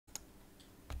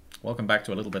Welcome back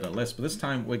to a little bit of Lisp, but this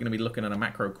time we're going to be looking at a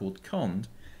macro called cond,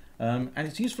 and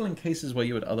it's useful in cases where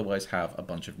you would otherwise have a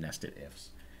bunch of nested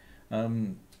ifs.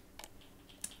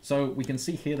 So we can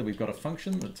see here that we've got a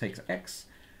function that takes x,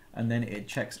 and then it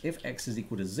checks if x is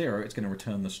equal to 0, it's going to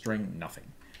return the string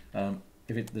nothing.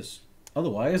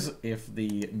 Otherwise, if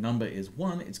the number is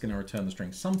 1, it's going to return the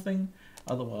string something.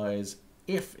 Otherwise,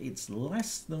 if it's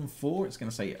less than 4, it's going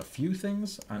to say a few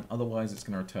things, and otherwise it's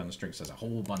going to return the string says a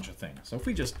whole bunch of things. So if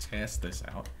we just test this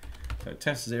out, so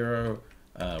test 0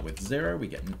 with 0, we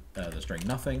get the string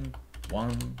nothing,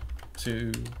 1,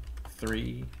 2,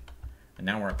 3, and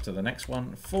now we're up to the next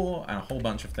one, 4, and a whole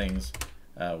bunch of things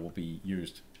will be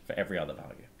used for every other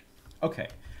value. Okay,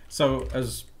 so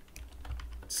as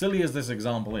silly as this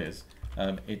example is,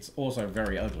 it's also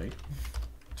very ugly.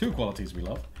 Two qualities we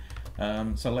love.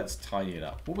 So let's tidy it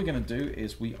up. What we're going to do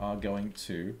is we are going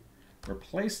to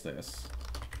replace this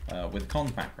with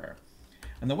cond macro.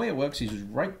 And the way it works is you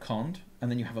write cond, and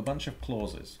then you have a bunch of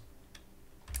clauses.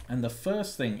 And the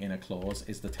first thing in a clause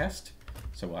is the test.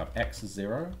 So we'll have x is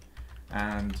 0,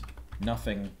 and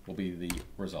nothing will be the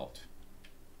result.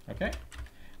 Okay?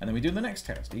 And then we do the next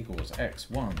test, equals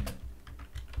x1,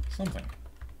 something.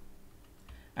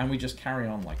 And we just carry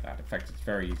on like that. In fact, it's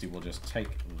very easy. We'll just take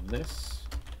this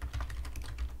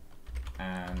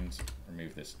and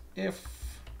remove this if,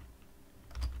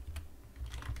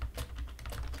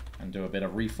 and do a bit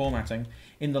of reformatting.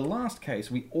 In the last case,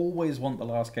 we always want the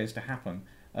last case to happen,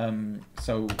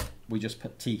 so we just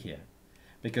put t here,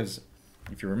 because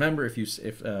if you remember, if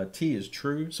t is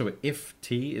true, so if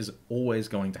t is always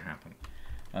going to happen.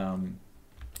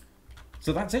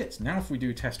 So that's it. Now if we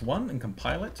do test 1 and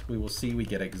compile it, we will see we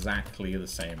get exactly the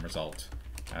same result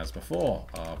as before.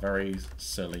 Our very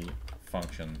silly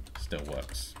function still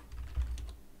works.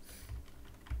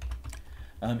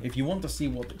 If you want to see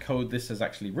what the code this has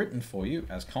actually written for you,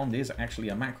 as cond is actually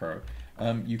a macro,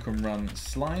 you can run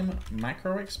slime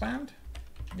macro expand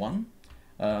 1,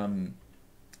 and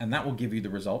that will give you the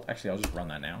result. Actually, I'll just run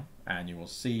that now, and you will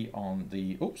see on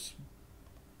the, oops,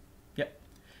 yep,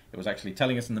 it was actually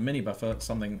telling us in the mini buffer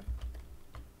something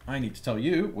I need to tell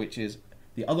you, which is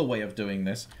the other way of doing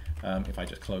this. If I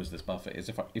just close this buffer, is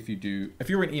if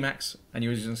you're in Emacs and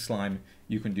you're using slime,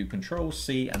 you can do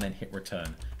Control-C and then hit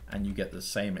return, and you get the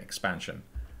same expansion.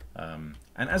 And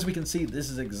as we can see, this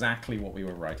is exactly what we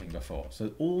were writing before.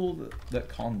 So all that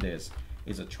cond is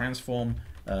a transform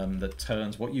that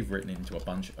turns what you've written into a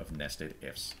bunch of nested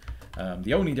ifs.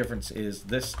 The only difference is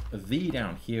this the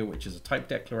down here, which is a type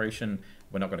declaration.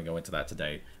 We're not going to go into that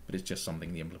today, but it's just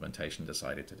something the implementation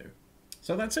decided to do.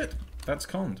 So that's it. That's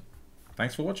cond.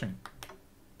 Thanks for watching.